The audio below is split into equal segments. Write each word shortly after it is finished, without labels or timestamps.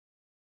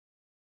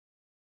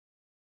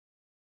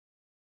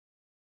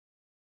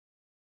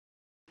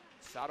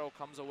Sato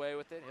comes away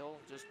with it. He'll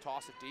just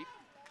toss it deep.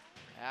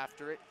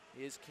 After it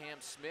is Cam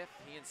Smith.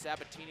 He and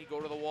Sabatini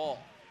go to the wall.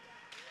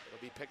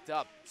 It'll be picked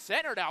up.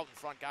 Centered out in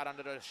front. Got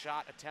under the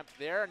shot attempt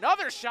there.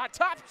 Another shot.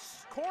 Top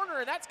corner,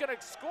 and that's going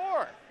to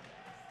score.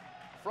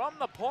 From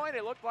the point,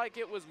 it looked like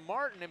it was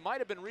Martin. It might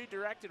have been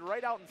redirected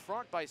right out in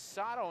front by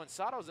Sato, and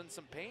Sato's in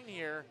some pain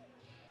here.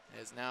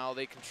 As now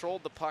they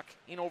controlled the puck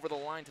in over the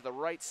line to the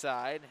right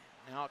side.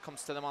 Now it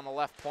comes to them on the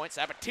left point.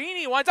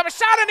 Sabatini winds up a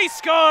shot, and he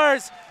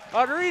scores!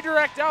 A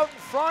redirect out in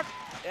front,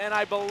 and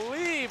I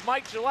believe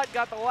Mike Gillette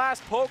got the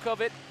last poke of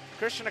it.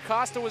 Christian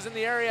Acosta was in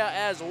the area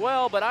as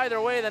well, but either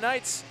way, the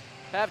Knights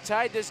have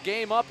tied this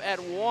game up at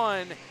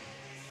 1.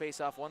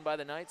 Face-off won by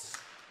the Knights.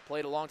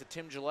 Played along to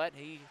Tim Gillette.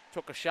 He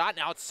took a shot.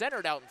 Now it's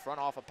centered out in front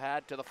off a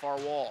pad to the far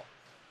wall.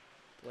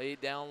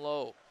 Played down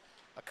low.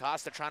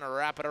 Acosta trying to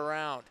wrap it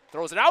around.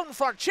 Throws it out in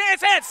front.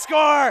 Chance and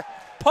score!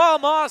 Paul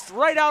Moss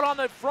right out on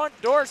the front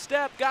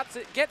doorstep.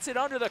 Gets it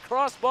under the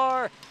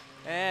crossbar.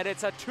 And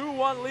it's a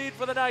 2-1 lead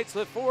for the Knights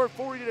with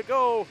 4:40 to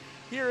go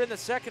here in the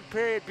second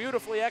period.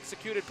 Beautifully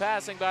executed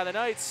passing by the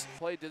Knights.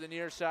 Played to the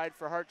near side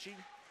for Hartje.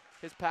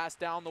 His pass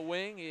down the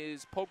wing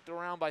is poked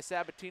around by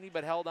Sabatini,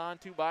 but held on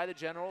to by the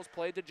Generals.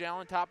 Played to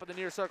Jalen, top of the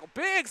near circle.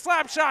 Big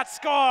slap shot,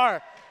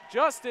 score!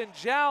 Justin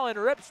Jalen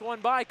rips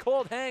one by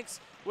Colt Hanks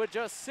with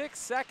just 6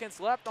 seconds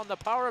left on the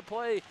power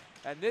play,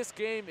 and this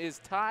game is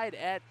tied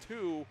at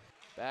 2.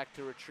 Back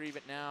to retrieve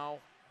it now.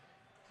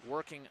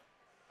 Working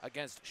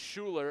against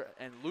Schuler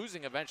and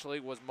losing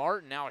eventually was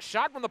Martin. Now a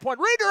shot from the point,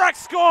 redirect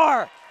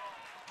score!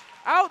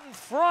 Out in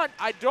front,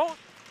 I don't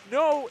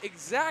know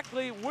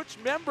exactly which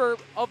member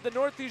of the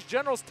Northeast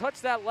Generals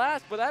touched that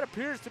last, but that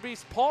appears to be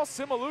Paul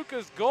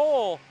Simaluka's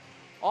goal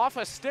off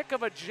a stick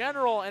of a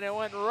General, and it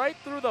went right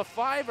through the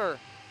fiver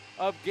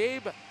of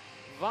Gabe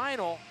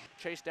Vinyl.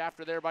 Chased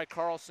after there by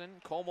Carlson.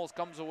 Komels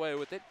comes away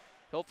with it.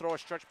 He'll throw a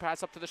stretch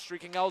pass up to the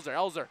streaking Elzer.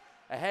 Elzer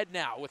ahead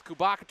now with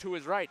Kubaka to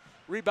his right.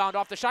 Rebound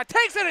off the shot,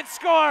 takes it and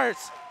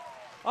scores!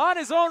 On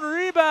his own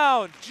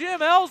rebound, Jim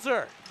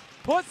Elzer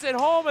puts it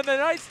home, and the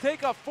Knights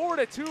take a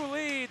 4-2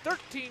 lead.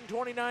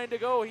 13:29 to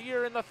go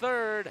here in the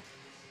third.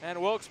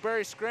 And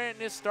Wilkes-Barre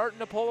Scranton is starting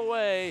to pull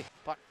away.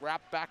 Puck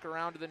wrapped back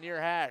around to the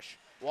near hash.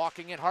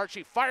 Walking in,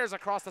 Hartje fires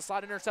across the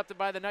slot, intercepted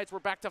by the Knights. We're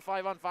back to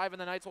 5-on-5,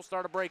 and the Knights will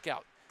start a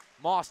breakout.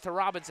 Moss to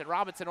Robinson.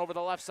 Robinson over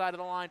the left side of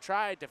the line,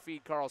 tried to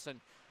feed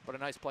Carlson, but a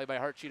nice play by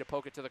Hartje to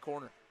poke it to the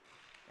corner.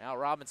 Now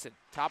Robinson,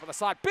 top of the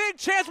slot, big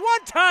chance,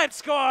 one-time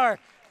score!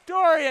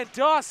 Dorian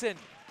Dawson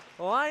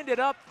lined it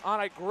up on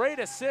a great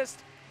assist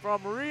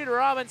from Reed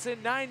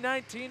Robinson.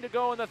 9:19 to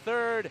go in the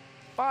third.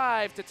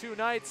 5-2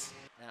 Knights.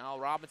 Now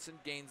Robinson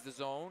gains the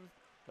zone.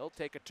 He'll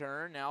take a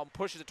turn, now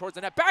pushes it towards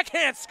the net.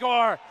 Backhand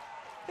score!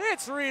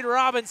 It's Reed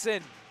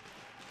Robinson.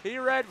 He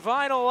read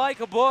Vinyl like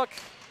a book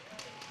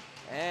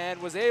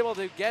and was able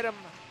to get him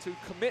to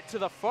commit to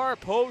the far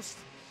post,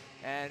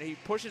 and he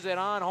pushes it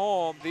on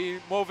home. The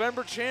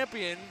Movember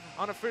champion,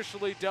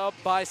 unofficially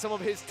dubbed by some of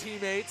his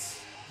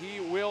teammates. He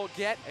will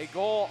get a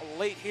goal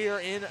late here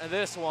in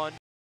this one.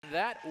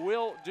 That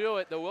will do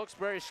it. The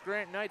Wilkes-Barre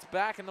Scranton Knights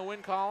back in the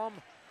win column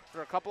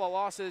after a couple of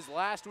losses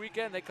last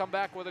weekend. They come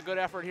back with a good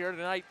effort here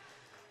tonight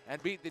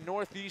and beat the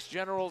Northeast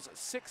Generals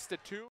 6-2.